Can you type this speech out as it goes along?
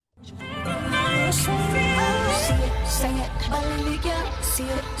Thank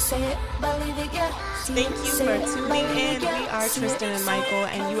you for tuning in. We are Tristan and Michael,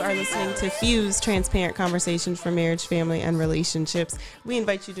 and you are listening to Fuse, Transparent Conversations for Marriage, Family, and Relationships. We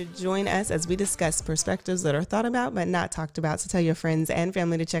invite you to join us as we discuss perspectives that are thought about but not talked about. So tell your friends and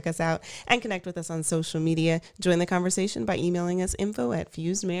family to check us out and connect with us on social media. Join the conversation by emailing us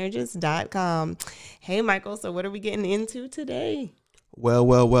info@fusedmarriages.com. Hey, Michael, so what are we getting into today? Well,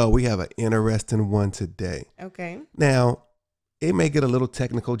 we have an interesting one today. Okay. Now, it may get a little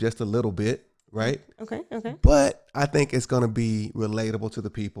technical, just a little bit, right? Okay. But I think it's going to be relatable to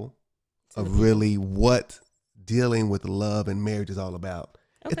the people of really what dealing with love and marriage is all about.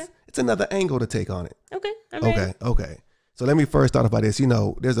 Okay. It's another angle to take on it. Okay. I'm ready. Okay. So let me first start off by this. You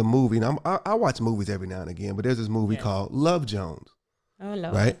know, there's a movie, and I watch movies every now and again, but there's this movie called Love Jones. Oh,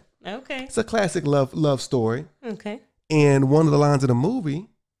 Lord. Right? Okay. It's a classic love story. Okay. And one of the lines of the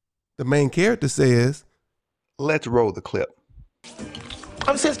movie, the main character says, "Let's roll the clip." I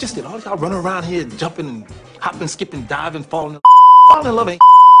mean, it's just that all y'all running around here jumping and hopping, skipping, diving, falling in love ain't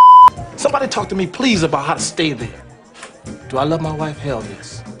Somebody talk to me, please, about how to stay there. Do I love my wife? Hell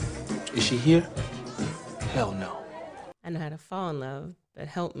yes. Is she here? Hell no. I know how to fall in love, but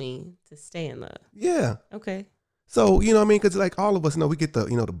help me to stay in love. Yeah. Okay. So, you know what I mean? Because like all of us know, we get the,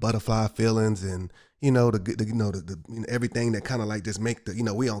 the butterfly feelings and, the everything that kind of like just make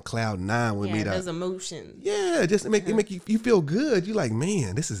the, we on cloud nine when we meet those emotions. Yeah, just it make you feel good. You like,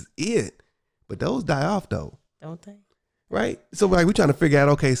 man, this is it. But those die off though. Don't they? Right? So like we're trying to figure out,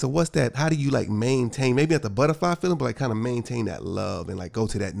 okay, so what's that? How do you like maintain, maybe at the butterfly feeling, but like kind of maintain that love and like go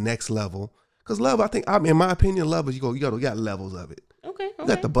to that next level? Because love, in my opinion, love is you got levels of it. Okay. You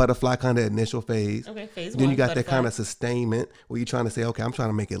got the butterfly kind of initial phase. Okay, phase then one. You got butterfly. that kind of sustainment where you're trying to say, okay, I'm trying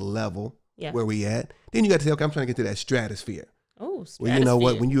to make it level where we at. Then you got to say, okay, I'm trying to get to that stratosphere. Oh, stratosphere. Well, you know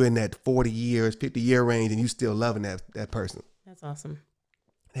what? When you're in that 40 years, 50-year range and you still loving that person. That's awesome.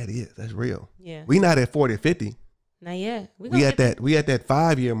 That's real. Yeah. We not at 40 or 50. Not yet. We at that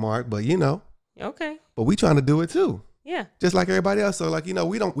 5-year mark, but Okay. But we trying to do it too. Yeah. Just like everybody else. So like, we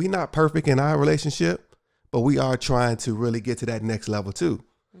not perfect in our relationship, but we are trying to really get to that next level too.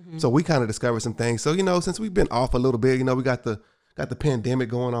 Mm-hmm. So we kind of discovered some things. So, since we've been off a little bit, we got the pandemic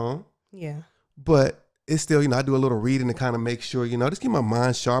going on. Yeah. But it's still, I do a little reading to kind of make sure, just keep my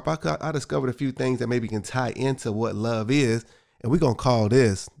mind sharp. I discovered a few things that maybe can tie into what love is. And we're going to call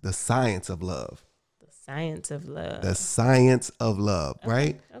this the science of love. The science of love. The science of love,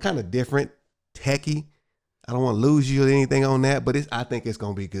 right? Okay. Kind of different, techie. I don't want to lose you or anything on that, but I think it's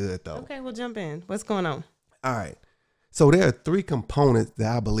going to be good though. Okay, we'll jump in. What's going on? All right. So there are 3 components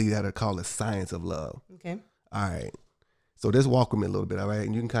that I believe that are called the science of love. Okay. All right. So just walk with me a little bit, all right?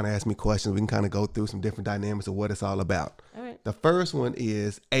 And you can kind of ask me questions. We can kind of go through some different dynamics of what it's all about. All right. The first one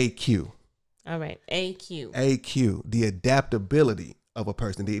is AQ. All right. AQ. AQ, the adaptability of a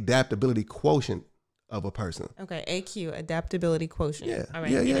person, the adaptability quotient of a person. Okay. AQ, adaptability quotient. Yeah. All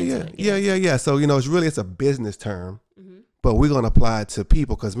right. Yeah. So, it's a business term, but we're going to apply it to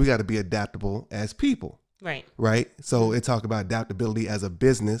people because we got to be adaptable as people. Right. Right. So it talk about adaptability as a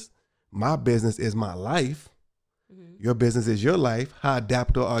business. My business is my life. Your business is your life. How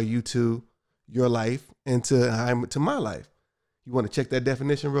adaptable are you to your life and to my life? You want to check that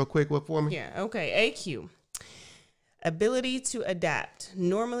definition real quick for me? Yeah. Okay. AQ. Ability to adapt,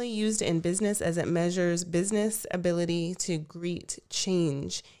 normally used in business as it measures business ability to greet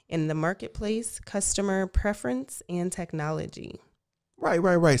change in the marketplace, customer preference, and technology.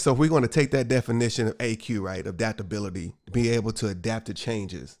 Right. So if we're going to take that definition of AQ, right, adaptability, to be able to adapt to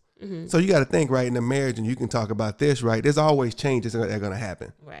changes. So you got to think, right, in a marriage, and you can talk about this, right, there's always changes that are going to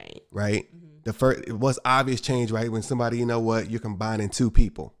happen. Right. The first, most obvious change, right, when somebody, you're combining 2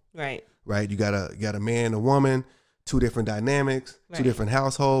 people. Right. You got a man and a woman, 2 different dynamics, 2 different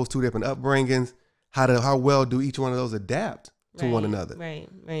households, 2 different upbringings. How well do each one of those adapt to one another? Right.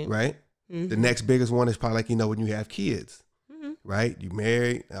 Mm-hmm. The next biggest one is probably like, when you have kids. Right? You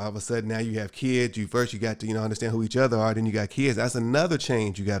married, all of a sudden now you have kids. You got to, understand who each other are. Then you got kids. That's another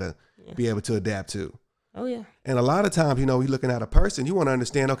change you got to be able to adapt to. Oh, yeah. And a lot of times, you're looking at a person, you want to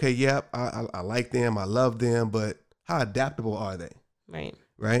understand, okay, I like them. I love them. But how adaptable are they?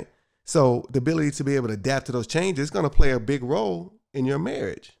 Right? So the ability to be able to adapt to those changes is going to play a big role in your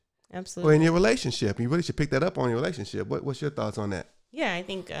marriage. Absolutely. Or in your relationship. You really should pick that up on your relationship. What's your thoughts on that? Yeah, I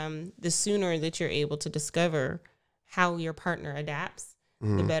think the sooner that you're able to discover how your partner adapts,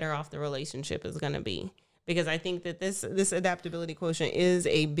 the better off the relationship is going to be. Because I think that this adaptability quotient is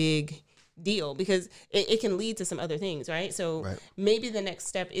a big deal because it can lead to some other things, right? So maybe the next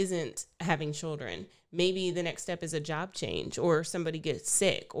step isn't having children. Maybe the next step is a job change or somebody gets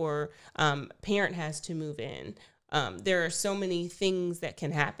sick or parent has to move in. There are so many things that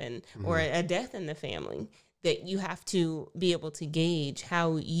can happen, or a death in the family, that you have to be able to gauge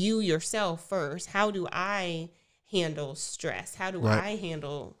how you yourself first, how do I handle stress? How do I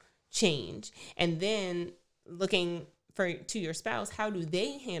handle change? And then looking to your spouse, how do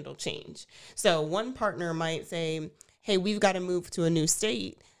they handle change? So one partner might say, hey, we've got to move to a new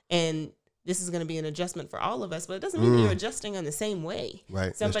state, and this is going to be an adjustment for all of us, but it doesn't mean you're adjusting in the same way.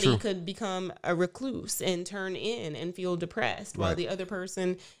 Right. Somebody could become a recluse and turn in and feel depressed while the other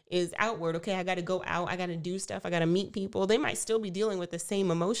person is outward. Okay, I got to go out. I got to do stuff. I got to meet people. They might still be dealing with the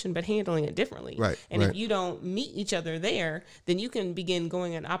same emotion, but handling it differently. Right. And if you don't meet each other there, then you can begin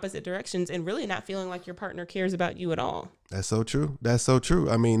going in opposite directions and really not feeling like your partner cares about you at all. That's so true. That's so true.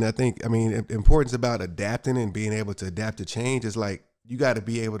 I mean, importance about adapting and being able to adapt to change is like, you got to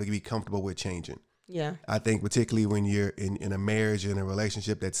be able to be comfortable with changing. Yeah. I think particularly when you're in a marriage and a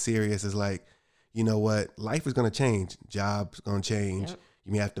relationship that's serious, is like, you know what? Life is going to change. Job's going to change. Yep.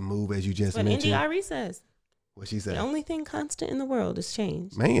 You may have to move, as you just mentioned. What India.Arie says. What she said. The only thing constant in the world is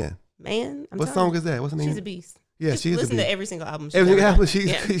change. Man. What song is that? What's the name? She's a beast. Yeah, she's a beast. Listen to every single album.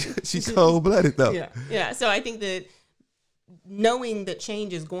 She's cold-blooded, though. Yeah. Yeah. So I think that knowing that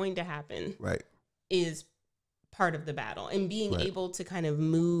change is going to happen is part of the battle, and being able to kind of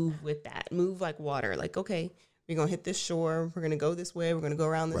move with that, move like water, like, okay, we're going to hit this shore. We're going to go this way. We're going to go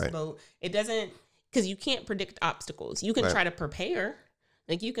around this boat. It doesn't, because you can't predict obstacles. You can try to prepare.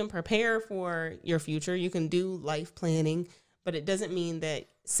 Like, you can prepare for your future. You can do life planning, but it doesn't mean that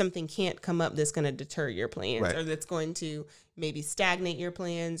something can't come up that's going to deter your plans or that's going to maybe stagnate your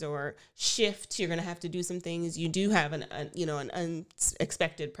plans or shift. You're going to have to do some things. You do have an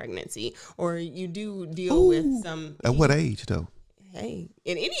unexpected pregnancy, or you do deal with some. At what age, though? Hey,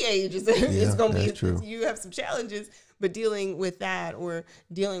 in any age, it's going to be true. You have some challenges, but dealing with that, or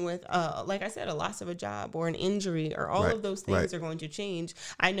dealing with, like I said, a loss of a job or an injury, or all of those things are going to change.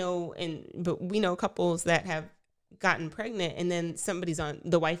 I know, but we know couples that have gotten pregnant, and then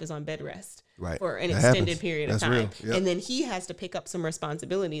the wife is on bed rest for an extended period of time. Yep. And then he has to pick up some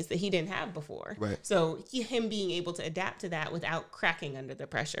responsibilities that he didn't have before. Right. So him being able to adapt to that without cracking under the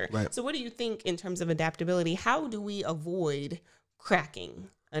pressure. Right. So what do you think in terms of adaptability? How do we avoid cracking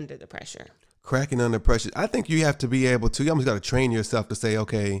under the pressure? Cracking under pressure. I think you have to be able to, you almost got to train yourself to say,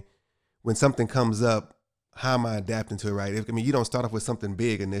 okay, when something comes up, how am I adapting to it, right? You don't start off with something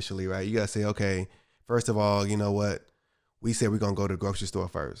big initially, right? You got to say, okay, first of all, you know what? We said we're going to go to the grocery store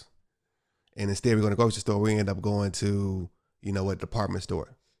first. And instead we're going to the grocery store, we end up going to, department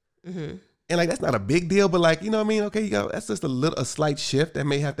store. Mm-hmm. And like, that's not a big deal, but like, okay, that's just a slight shift that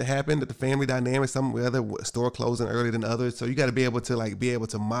may have to happen, that the family dynamic, some other store closing earlier than others. So you got to be able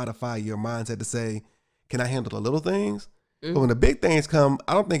to modify your mindset to say, can I handle the little things? Mm-hmm. But when the big things come,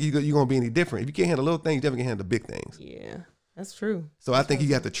 I don't think you're going to be any different. If you can't handle little things, you definitely can handle the big things. Yeah, that's true. So I think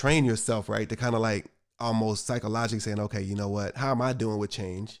you have to train yourself, right, to kind of like almost psychologically saying, okay, you know what, how am I doing with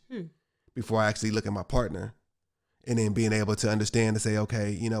change before I actually look at my partner? And then being able to understand to say,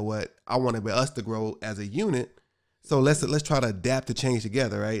 okay, you know what, I want us to grow as a unit. So let's try to adapt to change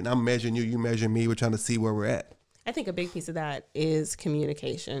together, right? And I'm measuring you measuring me. We're trying to see where we're at. I think a big piece of that is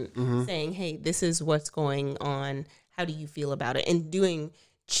communication, saying, hey, this is what's going on. How do you feel about it? And doing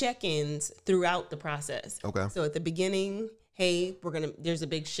check-ins throughout the process. Okay. So at the beginning, hey, there's a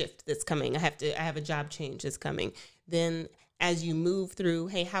big shift that's coming. I have a job change that's coming. Then as you move through,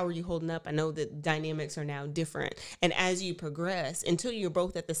 hey, how are you holding up? I know that dynamics are now different. And as you progress, until you're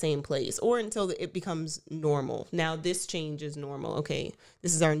both at the same place, or until it becomes normal. Now this change is normal. Okay,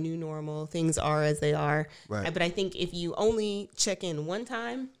 this is our new normal. Things are as they are. Right. But I think if you only check in one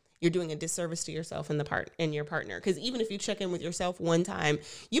time, you're doing a disservice to yourself and your partner. Because even if you check in with yourself one time,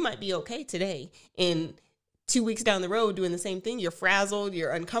 you might be okay today. And 2 weeks down the road doing the same thing, you're frazzled,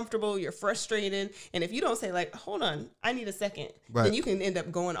 you're uncomfortable, you're frustrated. And if you don't say like, hold on, I need a second, then you can end up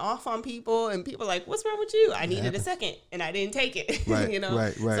going off on people, and people are like, what's wrong with you? I needed a second and I didn't take it. Right,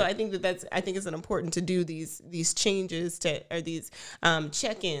 Right. So I think I think it's important to do these changes or these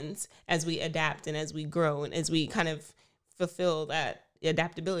check-ins as we adapt and as we grow and as we kind of fulfill that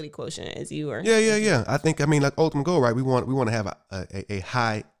adaptability quotient, as you are. Yeah. I think, like ultimate goal, right? We want to have a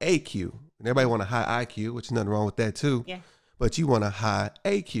high AQ. And everybody want a high IQ, which is nothing wrong with that too. Yeah. But you want a high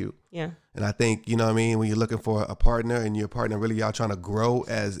AQ. Yeah. And I think, when you're looking for a partner and your partner really y'all trying to grow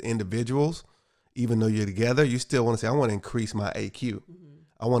as individuals, even though you're together, you still want to say, I want to increase my AQ. Mm-hmm.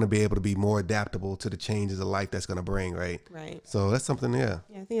 I want to be able to be more adaptable to the changes of life that's going to bring, right? Right. So that's something, yeah.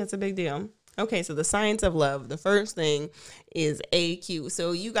 Yeah, I think that's a big deal. Okay, so the science of love. The first thing is AQ.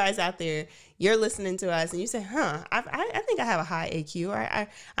 So you guys out there, you're listening to us and you say, I think I have a high AQ.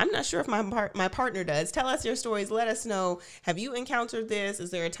 I'm not sure if my partner does. Tell us your stories. Let us know. Have you encountered this? Is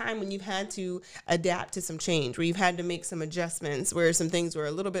there a time when you've had to adapt to some change, where you've had to make some adjustments, where some things were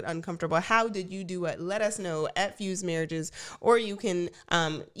a little bit uncomfortable? How did you do it? Let us know at Fuse Marriages, or you can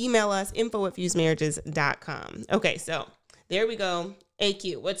email us, info@fusemarriages.com. Okay, so there we go.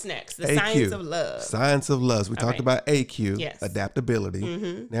 AQ. What's next? The AQ, science of love. Science of love. We talked about AQ, Yes. adaptability.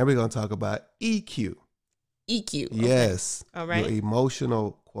 Now we're going to talk about EQ. EQ. Yes. All right. Your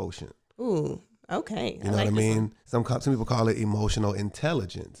emotional quotient. Ooh, okay. You know what I mean? Some people call it emotional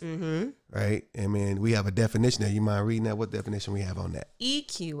intelligence. Right? I mean, we have a definition there. You mind reading that? What definition we have on that?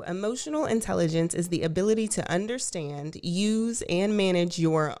 EQ, emotional intelligence, is the ability to understand, use, and manage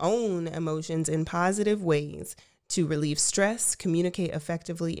your own emotions in positive ways, to relieve stress, communicate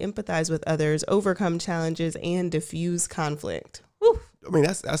effectively, empathize with others, overcome challenges, and diffuse conflict. Whew. I mean,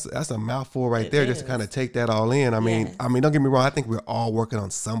 that's a mouthful right there. Just to kind of take that all in. I mean, Yes. don't get me wrong. I think we're all working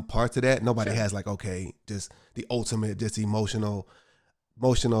on some parts of that. Nobody has like, okay, just the ultimate, just emotional,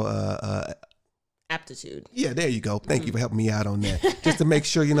 Aptitude. yeah, there you go. Thank you for helping me out on that. Just to make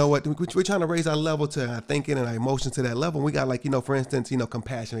sure, you know what, we're trying to raise our level to our thinking and our emotions to that level. We got like, for instance,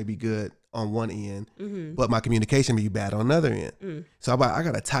 compassion may be good on one end, but my communication may be bad on another end. So I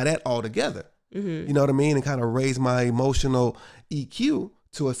got to tie that all together. You know what I mean? And kind of raise my emotional EQ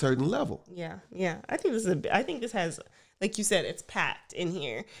to a certain level. Yeah. I think this has, like you said, it's packed in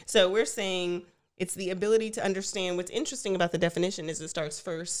here. So we're saying it's the ability to understand. What's interesting about the definition is it starts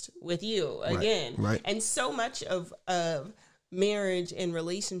first with you again. Right. And so much of marriage and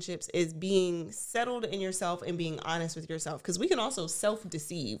relationships is being settled in yourself and being honest with yourself. Because we can also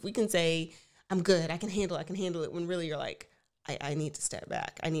self-deceive. We can say, I'm good, I can handle it, when really you're like, I need to step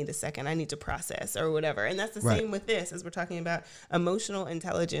back. I need a second. I need to process or whatever. And that's the same with this, as we're talking about emotional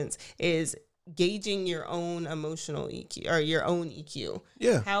intelligence, is gauging your own emotional EQ or your own EQ.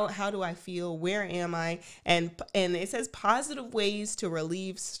 Yeah. How do I feel? Where am I? And it says positive ways to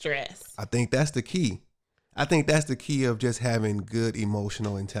relieve stress. I think that's the key. I think that's the key of just having good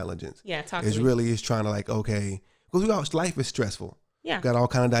emotional intelligence. Yeah, talk It's to me. really is trying to like, okay, because life is stressful. Yeah. Got all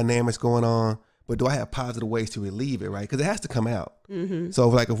kind of dynamics going on, but do I have positive ways to relieve it, right? Because it has to come out. So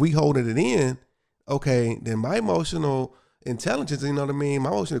like if we holding it in, okay, then my emotional intelligence, you know what I mean? My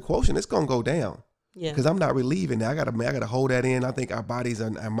emotional quotient, it's gonna go down. Yeah. Because I'm not relieving it. I gotta hold that in. I think our bodies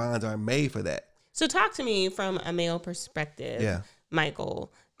and our minds are made for that. So talk to me from a male perspective, Yeah.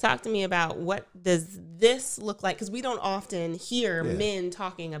 Michael. Talk to me about what does this look like? Because we don't often hear men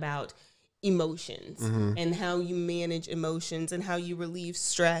talking about emotions and how you manage emotions and how you relieve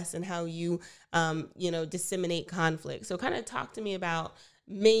stress and how you, disseminate conflict. So kind of talk to me about,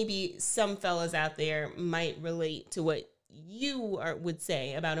 maybe some fellas out there might relate to what you would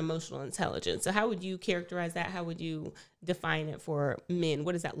say about emotional intelligence. So how would you characterize that? How would you define it for men?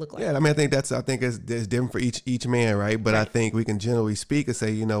 What does that look like? Yeah, I mean, I think it's different for each man, right? But I think we can generally speak and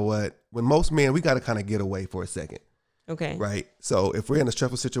say, you know what? When most men, we got to kind of get away for a second, Okay. right? So if we're in a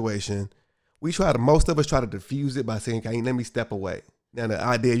stressful situation, most of us try to diffuse it by saying, okay, let me step away. Now the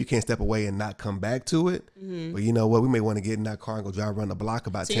idea you can't step away and not come back to it, but you know what? We may want to get in that car and go drive around the block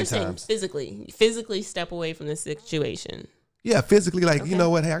about So 10 you're saying times. physically step away from the situation. Yeah, physically, like, you know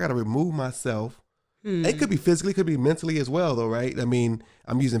what? Hey, I got to remove myself. It could be physically, could be mentally as well, though, right? I mean,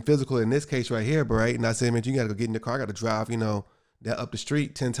 I'm using physical in this case right here, but right? And I say, man, you got to go get in your car. I got to drive, that up the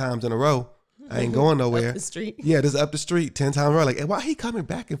street 10 times in a row. I ain't going nowhere. Up the street. Yeah, just up the street 10 times in a row. Like, and why he coming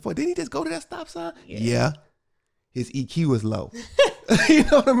back and forth? Didn't he just go to that stop sign? Yeah. His EQ is low. You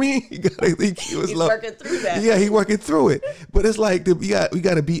know what I mean? His EQ is He's low. working through that. Yeah, he working through it. But it's like we got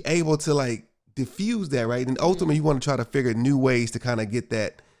to be able to like diffuse that, right? And ultimately, you want to try to figure new ways to kind of get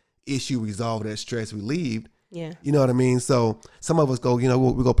that issue resolved, that stress relieved. Yeah. You know what I mean? So some of us go, we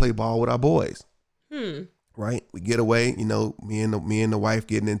go play ball with our boys. Right? We get away. Me and the wife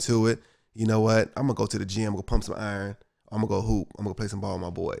getting into it. You know what? I'm gonna go to the gym. I'm gonna pump some iron. I'm gonna go hoop. I'm gonna play some ball with my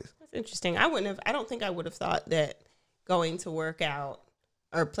boys. That's interesting. I don't think I would have thought that going to work out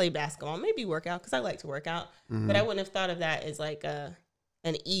or play basketball, maybe work out, because I like to work out, but I wouldn't have thought of that as like an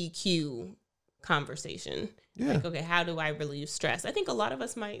EQ conversation. Yeah. Like, okay, how do I relieve stress? I think a lot of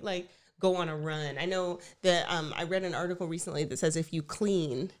us might like go on a run. I know that I read an article recently that says if you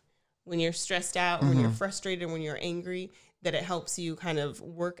clean when you're stressed out, or when you're frustrated, when you're angry, that it helps you kind of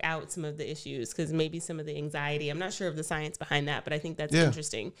work out some of the issues, because maybe some of the anxiety, I'm not sure of the science behind that, but I think that's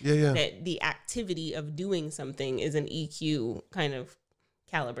interesting. Yeah. That the activity of doing something is an EQ kind of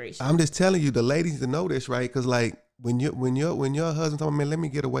calibration. I'm just telling you, the ladies to know this, right? Because like when your husband told me, man, let me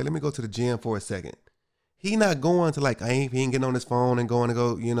get away, let me go to the gym for a second. He not going to like, he ain't getting on his phone and going to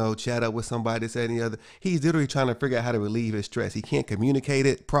go, chat up with somebody, this, that, and the other. He's literally trying to figure out how to relieve his stress. He can't communicate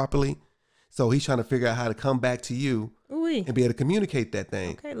it properly. So he's trying to figure out how to come back to you and be able to communicate that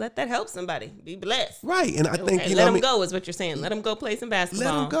thing. Okay, let that help somebody. Be blessed. Right. And I think, let him go is what you're saying. Let him go play some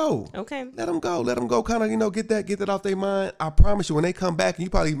basketball. Let him go. Okay. Let him go. Let him go kind of, get that off their mind. I promise you, when they come back, and you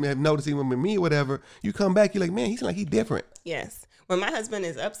probably have noticed even with me or whatever, you come back, you're like, man, he's like, he's different. Yes. When my husband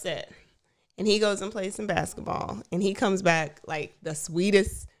is upset and he goes and plays some basketball and he comes back like the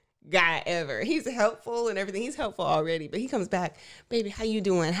sweetest guy ever. He's helpful and everything. He's helpful already, but he comes back, baby, how you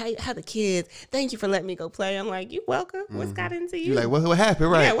doing? How the kids? Thank you for letting me go play. I'm like, you welcome. What's got into you? You're like, what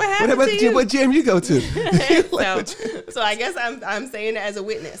happened? Right. Yeah, what happened to you? What gym you go to? So I guess I'm saying it as a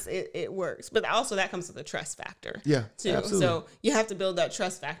witness. It works, but also that comes with a trust factor. Yeah, too. absolutely. So you have to build that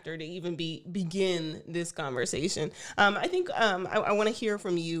trust factor to even begin this conversation. I think I want to hear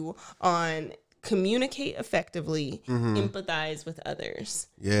from you on communicate effectively, empathize with others.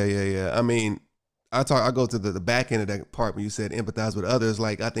 Yeah. I mean, I go to the back end of that part when you said empathize with others.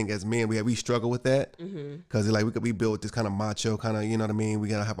 Like, I think as men, we struggle with that because like we build this kind of macho kind of, you know what I mean? We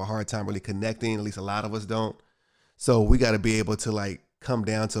gotta have a hard time really connecting. At least a lot of us don't. So we got to be able to like come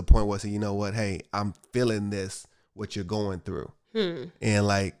down to a point where say, you know what? Hey, I'm feeling this, what you're going through. And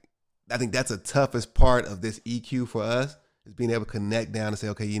like, I think that's the toughest part of this EQ for us is being able to connect down and say,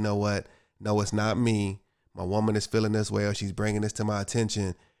 okay, you know what? No, it's not me. My woman is feeling this way, or she's bringing this to my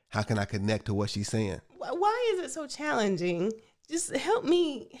attention. How can I connect to what she's saying? Why is it so challenging? Just help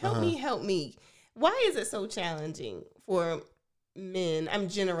me. Why is it so challenging for men? I'm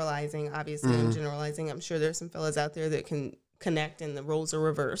generalizing, obviously. I'm sure there's some fellas out there that can connect and the roles are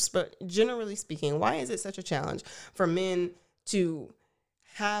reversed. But generally speaking, why is it such a challenge for men to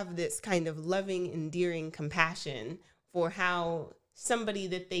have this kind of loving, endearing compassion for how somebody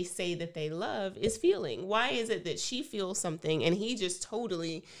that they say that they love is feeling? Why is it that she feels something and he just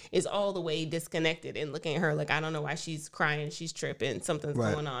totally is all the way disconnected and looking at her like, I don't know why she's crying, she's tripping, something's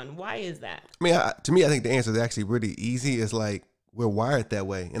going on. Why is that? I mean, to me, I think the answer is actually really easy. It's like we're wired that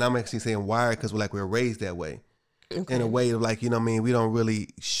way. And I'm actually saying wired because we're raised that way. Okay. In a way of like, you know what I mean? We don't really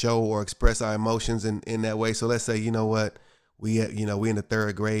show or express our emotions in that way. So let's say, you know what? We in the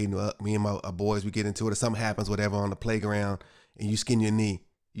third grade, and me and my boys, we get into it or something happens, whatever, on the playground. And you skin your knee.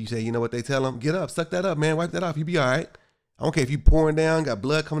 You say, you know what they tell them? Get up, suck that up, man. Wipe that off. You be all right. I don't care if you pouring down, got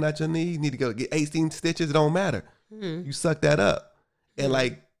blood coming out your knee. You need to go get 18 stitches. It don't matter. You suck that up. And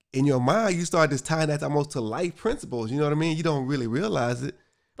like in your mind, you start just tying that almost to life principles. You know what I mean? You don't really realize it.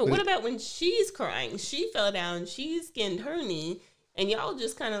 But what about when she's crying? She fell down. She skinned her knee. And y'all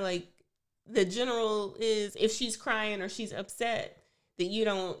just kind of like, the general is if she's crying or she's upset, that you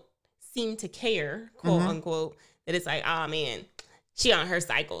don't seem to care, quote unquote. That it's like, oh man, she on her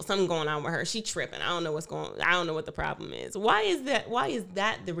cycle. Something going on with her. She tripping. I don't know what the problem is. Why is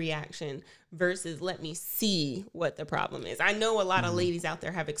that the reaction versus let me see what the problem is? I know a lot of ladies out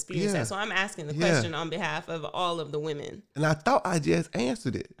there have experienced that. So I'm asking the question on behalf of all of the women. And I thought I just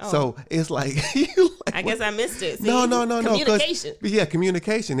answered it. Oh. So it's like, I guess I missed it. See? No. Communication. Yeah,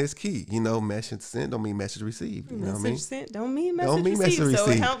 communication is key. You know, message sent don't mean message received. You know what I mean? Message sent don't mean message received.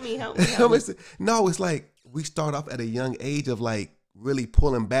 So help me. No, it's like we start off at a young age of like really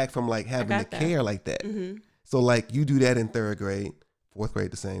pulling back from like having to care like that. So like you do that in third grade, fourth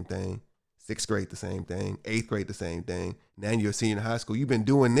grade, the same thing, sixth grade, the same thing, eighth grade, the same thing. Now you're a senior in high school. You've been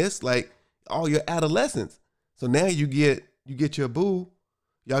doing this like all your adolescence. So now you get your boo,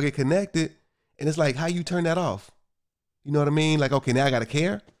 y'all get connected, and it's like how you turn that off. You know what I mean? Like, okay, now I gotta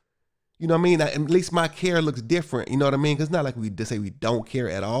care. You know what I mean? At least my care looks different. You know what I mean? Because it's not like we just say we don't care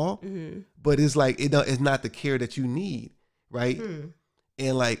at all, but it's like it's not the care that you need, right?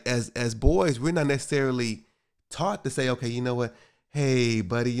 And like as boys, we're not necessarily taught to say, okay, you know what? Hey,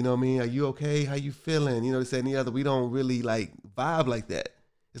 buddy, you know what I mean? Are you okay? How you feeling? You know, this and the other. We don't really like vibe like that.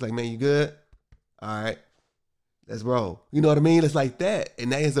 It's like, man, you good? All right, let's roll. You know what I mean? It's like that,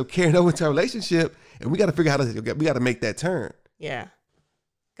 and that ends up carrying over into our relationship, and we got to figure out we got to make that turn. Yeah.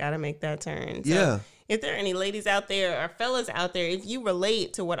 Got to make that turn. So yeah. If there are any ladies out there or fellas out there, if you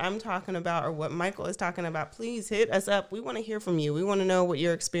relate to what I'm talking about or what Michael is talking about, please hit us up. We want to hear from you. We want to know what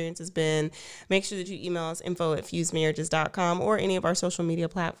your experience has been. Make sure that you email us info@fusedmarriages.com or any of our social media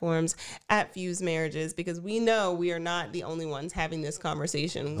platforms @FusedMarriages, because we know we are not the only ones having this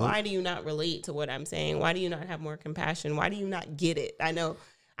conversation. Why do you not relate to what I'm saying? Why do you not have more compassion? Why do you not get it? I know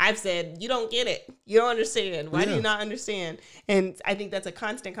I've said, you don't get it. You don't understand. Why do you not understand? And I think that's a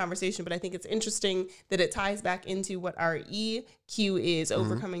constant conversation, but I think it's interesting that it ties back into what our EQ is,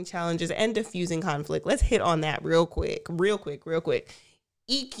 overcoming challenges and diffusing conflict. Let's hit on that real quick.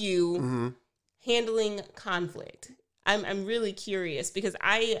 EQ, handling conflict. I'm really curious because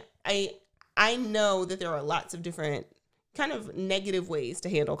I know that there are lots of different kind of negative ways to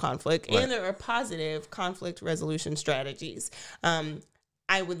handle conflict, and there are positive conflict resolution strategies.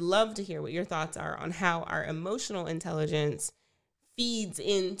 I would love to hear what your thoughts are on how our emotional intelligence feeds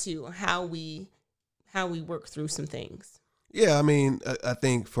into how we work through some things. Yeah, I mean, I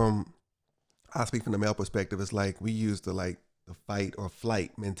think I speak from the male perspective. It's like we use the fight or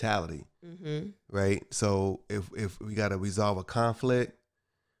flight mentality, right? So if we got to resolve a conflict,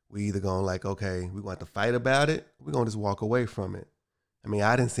 we either gonna okay, we want to fight about it, we're gonna just walk away from it. I mean,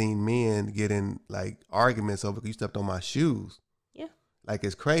 I didn't see men get in arguments over you stepped on my shoes. Yeah.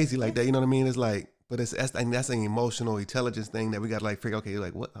 It's crazy like that, you know what I mean? It's but that's an emotional intelligence thing that we gotta figure, okay,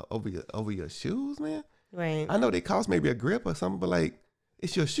 what, over your shoes, man? Right. I know they cost maybe a grip or something, but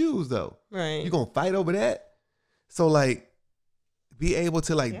it's your shoes though. Right. You gonna fight over that? So be able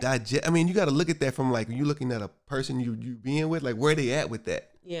to digest. I mean, you got to look at that from when you're looking at a person you being with, where they at with that.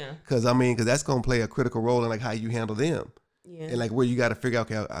 Yeah. Because that's gonna play a critical role in how you handle them. Yeah. And where you got to figure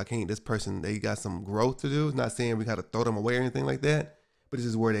out, okay, I can't. This person, they got some growth to do. It's not saying we got to throw them away or anything like that, but this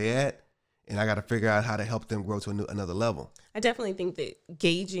is where they at, and I got to figure out how to help them grow to another level. I definitely think that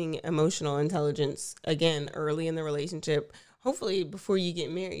gauging emotional intelligence again early in the relationship, hopefully before you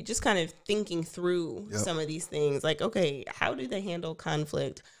get married, just kind of thinking through some of these things, okay, how do they handle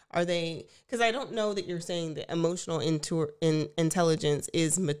conflict? Are they, because I don't know that you're saying that emotional intelligence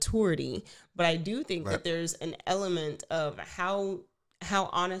is maturity, but I do think that there's an element of how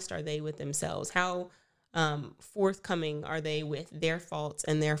honest are they with themselves? How forthcoming are they with their faults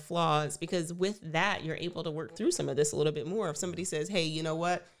and their flaws? Because with that, you're able to work through some of this a little bit more. If somebody says, hey, you know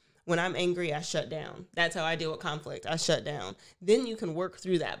what? When I'm angry, I shut down. That's how I deal with conflict. I shut down. Then you can work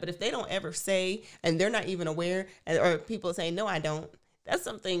through that. But if they don't ever say, and they're not even aware, or people say, no, I don't, that's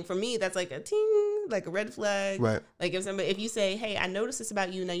something for me that's like a ting, like a red flag. Right. If you say, hey, I noticed this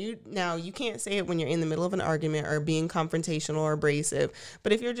about you, now you can't say it when you're in the middle of an argument or being confrontational or abrasive.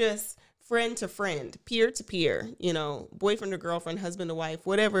 But if you're just friend to friend, peer to peer, boyfriend to girlfriend, husband to wife,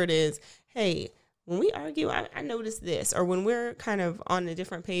 whatever it is, hey, when we argue, I notice this, or when we're kind of on a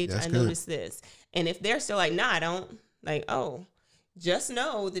different page, notice this. And if they're still nah, I don't, just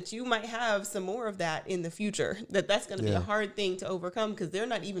know that you might have some more of that in the future, that's going to be a hard thing to overcome because they're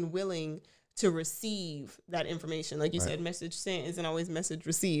not even willing to receive that information. Like you said, message sent isn't always message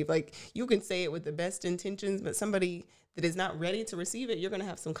received. You can say it with the best intentions, but somebody that is not ready to receive it, you're going to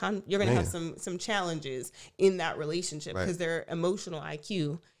have some challenges in that relationship because their emotional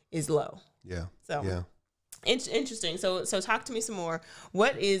IQ is low. Yeah. So yeah. Interesting. So talk to me some more.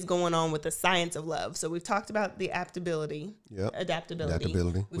 What is going on with the science of love? So we've talked about the adaptability. We've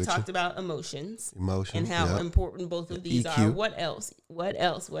talked about emotions, and how important both of these are. What else?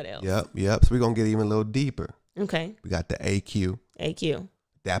 Yep. So we're gonna get even a little deeper. Okay. We got the AQ.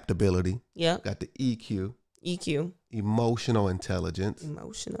 Adaptability. Yep. Got the EQ. Emotional intelligence.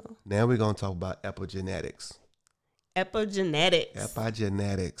 Now we're gonna talk about epigenetics.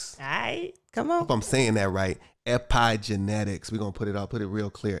 Epigenetics. All right, come on. I hope I'm saying that right. Epigenetics. We're gonna put it real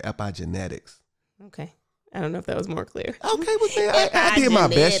clear. Epigenetics. Okay. I don't know if that was more clear. Okay, well, I did my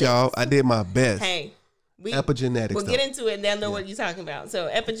best, y'all. I did my best. Hey, epigenetics. We'll get into it and they'll know what you're talking about. So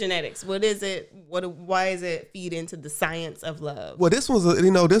epigenetics. What is it? Why does it feed into the science of love? Well, this one's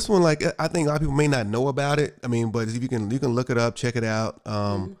this one I think a lot of people may not know about it. I mean, but if you can look it up, check it out.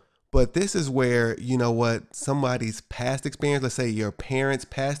 But this is where, somebody's past experience, let's say your parents'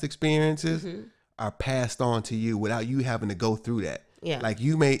 past experiences are passed on to you without you having to go through that. Yeah.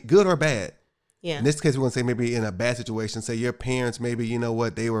 You may, good or bad. Yeah. In this case, we're going to say maybe in a bad situation, say your parents, maybe,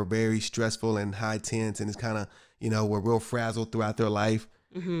 they were very stressful and high tense and it's kind of, were real frazzled throughout their life.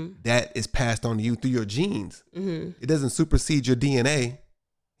 That is passed on to you through your genes. It doesn't supersede your DNA.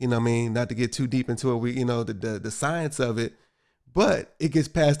 You know what I mean? Not to get too deep into it, the science of it. But it gets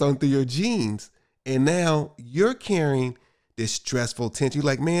passed on through your genes. And now you're carrying this stressful tension. You're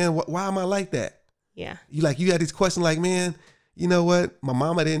like, man, why am I like that? Yeah. You had these questions like, man, you know what? My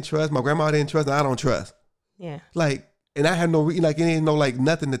mama didn't trust, my grandma didn't trust, and I don't trust. Yeah. And I have no, it ain't no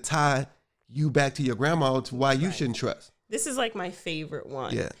nothing to tie you back to your grandma to why you shouldn't trust. This is my favorite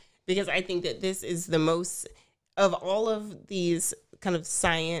one. Yeah. Because I think that this is the most, of all of these kind of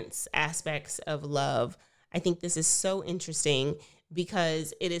science aspects of love, I think this is so interesting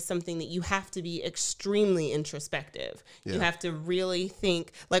because it is something that you have to be extremely introspective. You have to really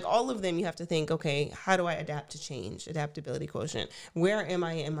think, like all of them, you have to think, okay, how do I adapt to change? Adaptability quotient. Where am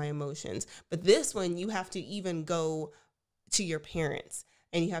I in my emotions? But this one, you have to even go to your parents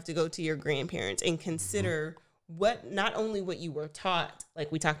and you have to go to your grandparents and consider not only what you were taught,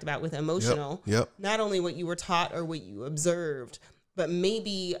 like we talked about with emotional, not only what you were taught or what you observed, but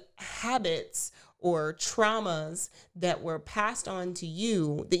maybe habits or traumas that were passed on to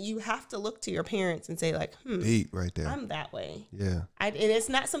you that you have to look to your parents and say like, deep right there. I'm that way. Yeah. And it's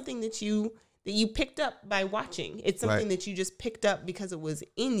not something that you picked up by watching. It's something that you just picked up because it was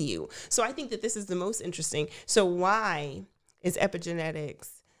in you. So I think that this is the most interesting. So why is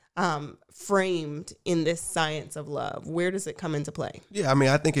epigenetics framed in this science of love? Where does it come into play? Yeah, I mean,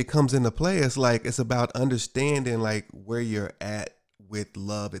 I think it comes into play. It's about understanding like where you're at with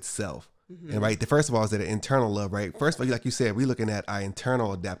love itself. And right, first of all, is that an internal love, right? First of all, like you said, we're looking at our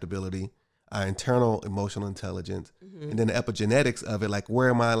internal adaptability, our internal emotional intelligence, and then the epigenetics of it. Like, where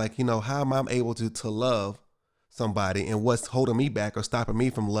am I? Like, how am I able to love somebody, and what's holding me back or stopping me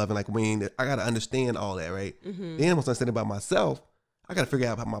from loving? Like, I got to understand all that, right? Then once I understand about myself, I got to figure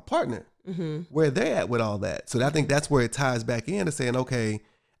out about my partner, where they're at with all that. So I think that's where it ties back into saying, okay,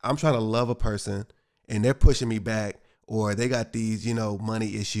 I'm trying to love a person, and they're pushing me back. Or they got these,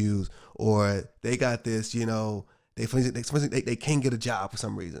 money issues, or they got this, they can't get a job for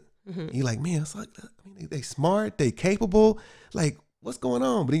some reason. You're like, man, it's like, they smart, they capable. Like, what's going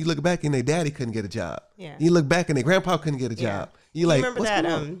on? But then you look back and their daddy couldn't get a job. Yeah. You look back and their grandpa couldn't get a job. You like, remember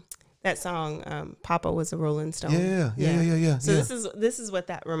that song, Papa Was a Rolling Stone? Yeah. So this is what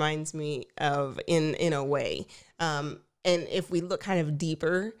that reminds me of in a way. And if we look kind of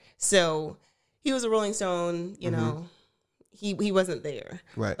deeper, so he was a Rolling Stone, you know. He wasn't there.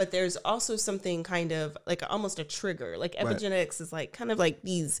 Right. But there's also something kind of like almost a trigger. Like epigenetics is like kind of like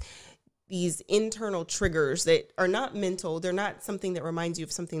these internal triggers that are not mental. They're not something that reminds you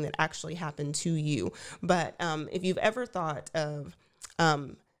of something that actually happened to you. But if you've ever thought of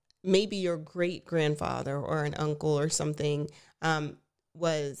maybe your great grandfather or an uncle or something I'm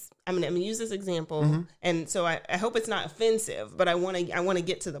gonna use this example, and so I hope it's not offensive, but I want to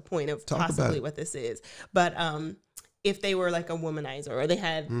get to the point of possibly what this is. But if they were like a womanizer, or they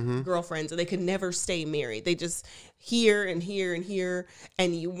had girlfriends, or they could never stay married, they just here and here and here,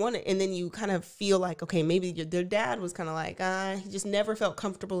 and you want it, and then you kind of feel like, okay, maybe their dad was kind of like, he just never felt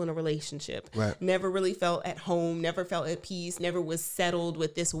comfortable in a relationship, never really felt at home, never felt at peace, never was settled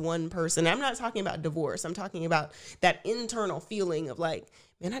with this one person. I'm not talking about divorce. I'm talking about that internal feeling of like,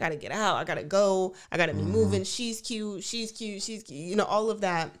 man, I got to get out. I got to go. I got to be moving. She's cute. All of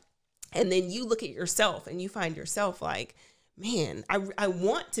that. And then you look at yourself and you find yourself like, man, I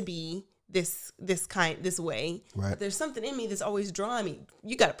want to be this way. Right. But there's something in me that's always drawing me.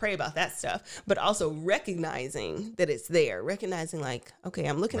 You got to pray about that stuff, but also recognizing that it's there, recognizing like, okay,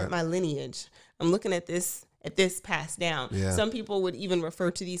 I'm looking at my lineage. I'm looking at this passed down. Yeah. Some people would even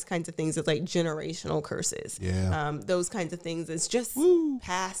refer to these kinds of things as like generational curses. Yeah. Those kinds of things is just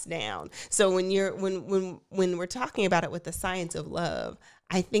passed down. So when we're talking about it with the science of love,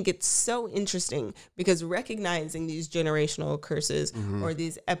 I think it's so interesting because recognizing these generational curses or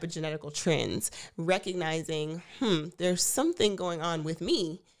these epigenetical trends, recognizing, there's something going on with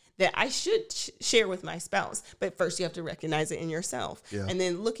me that I should share with my spouse. But first you have to recognize it in yourself. Yeah. And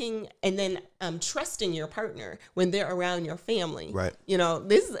then trusting your partner when they're around your family. Right.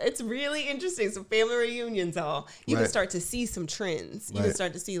 It's really interesting. So family reunions you can start to see some trends. You can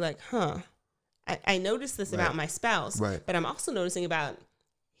start to see like, I noticed this about my spouse, but I'm also noticing about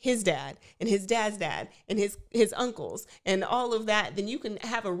his dad and his dad's dad and his uncles and all of that. Then you can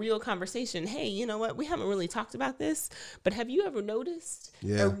have a real conversation. Hey, you know what? We haven't really talked about this, but have you ever noticed?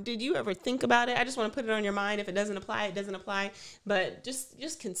 Yeah. Or did you ever think about it? I just want to put it on your mind. If it doesn't apply, it doesn't apply. But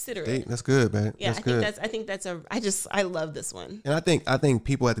just consider it. That's good, man. Yeah, That's I think I love this one. And I think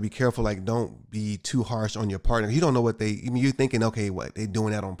people have to be careful. Like, don't be too harsh on your partner. You don't know what you're thinking. Okay, what they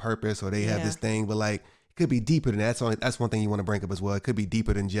doing that on purpose, or they have this thing, but like. It could be deeper than that. That's one thing you want to bring up as well. It could be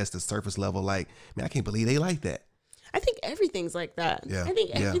deeper than just the surface level. Like, man, I can't believe they like that. I think everything's like that. Yeah. I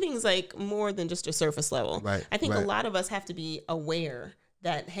think everything's like more than just a surface level. Right. I think a lot of us have to be aware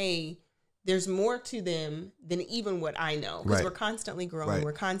that, hey, there's more to them than even what I know. Because we're constantly growing.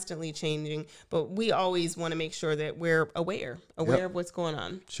 We're constantly changing. But we always want to make sure that we're aware of what's going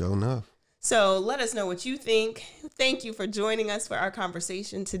on. Sure enough. So let us know what you think. Thank you for joining us for our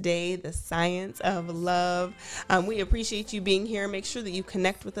conversation today, The Science of Love. We appreciate you being here. Make sure that you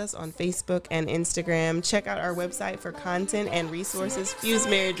connect with us on Facebook and Instagram. Check out our website for content and resources,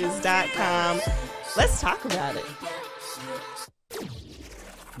 fusemarriages.com. Let's talk about it.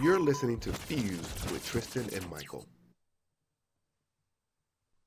 You're listening to Fused with Tristan and Michael.